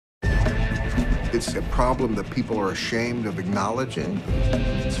It's a problem that people are ashamed of acknowledging.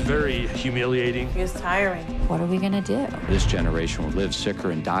 It's very humiliating. It's tiring. What are we going to do? This generation will live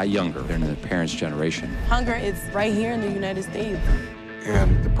sicker and die younger than their parents' generation. Hunger is right here in the United States.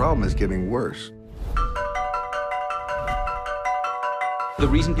 And the problem is getting worse. The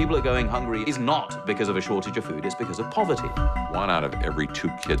reason people are going hungry is not because of a shortage of food, it's because of poverty. 1 out of every 2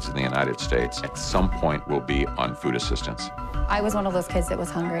 kids in the United States at some point will be on food assistance. I was one of those kids that was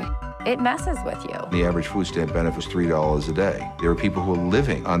hungry. It messes with you. The average food stamp benefit was $3 a day. There are people who are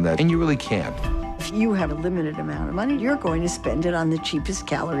living on that, and you really can't. If you have a limited amount of money, you're going to spend it on the cheapest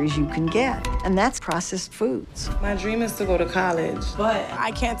calories you can get, and that's processed foods. My dream is to go to college, but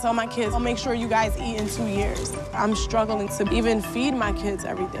I can't tell my kids, I'll make sure you guys eat in 2 years. I'm struggling to even feed my kids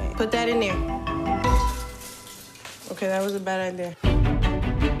every day. Put that in there. Okay, that was a bad idea.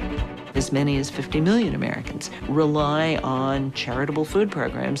 As many as 50 million Americans rely on charitable food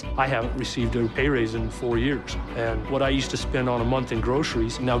programs. I haven't received a pay raise in 4 years, and what I used to spend on a month in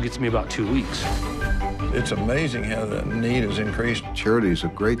groceries now gets me about 2 weeks. It's amazing how the need has increased. Charity is a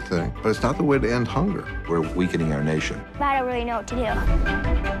great thing, but it's not the way to end hunger. We're weakening our nation. I don't really know what to do.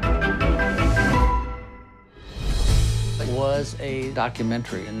 Was a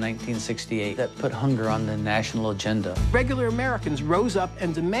documentary in 1968 that put hunger on the national agenda. Regular Americans rose up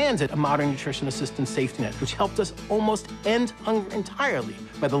and demanded a modern nutrition assistance safety net, which helped us almost end hunger entirely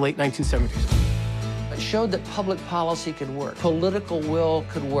by the late 1970s. It showed that public policy could work, political will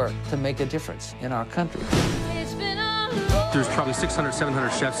could work to make a difference in our country. There's probably 600, 700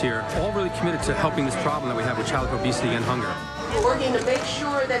 chefs here, all really committed to helping this problem that we have with childhood obesity and hunger. We're working to make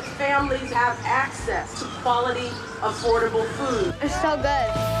sure that families have access to quality, affordable food. It's so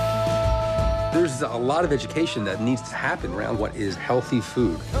good. There's a lot of education that needs to happen around what is healthy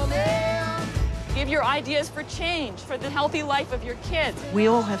food. Give your ideas for change, for the healthy life of your kids. We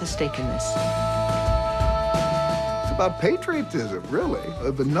all have a stake in this. It's about patriotism, really.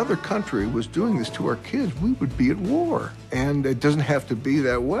 If another country was doing this to our kids, we would be at war. And it doesn't have to be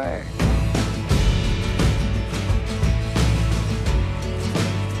that way.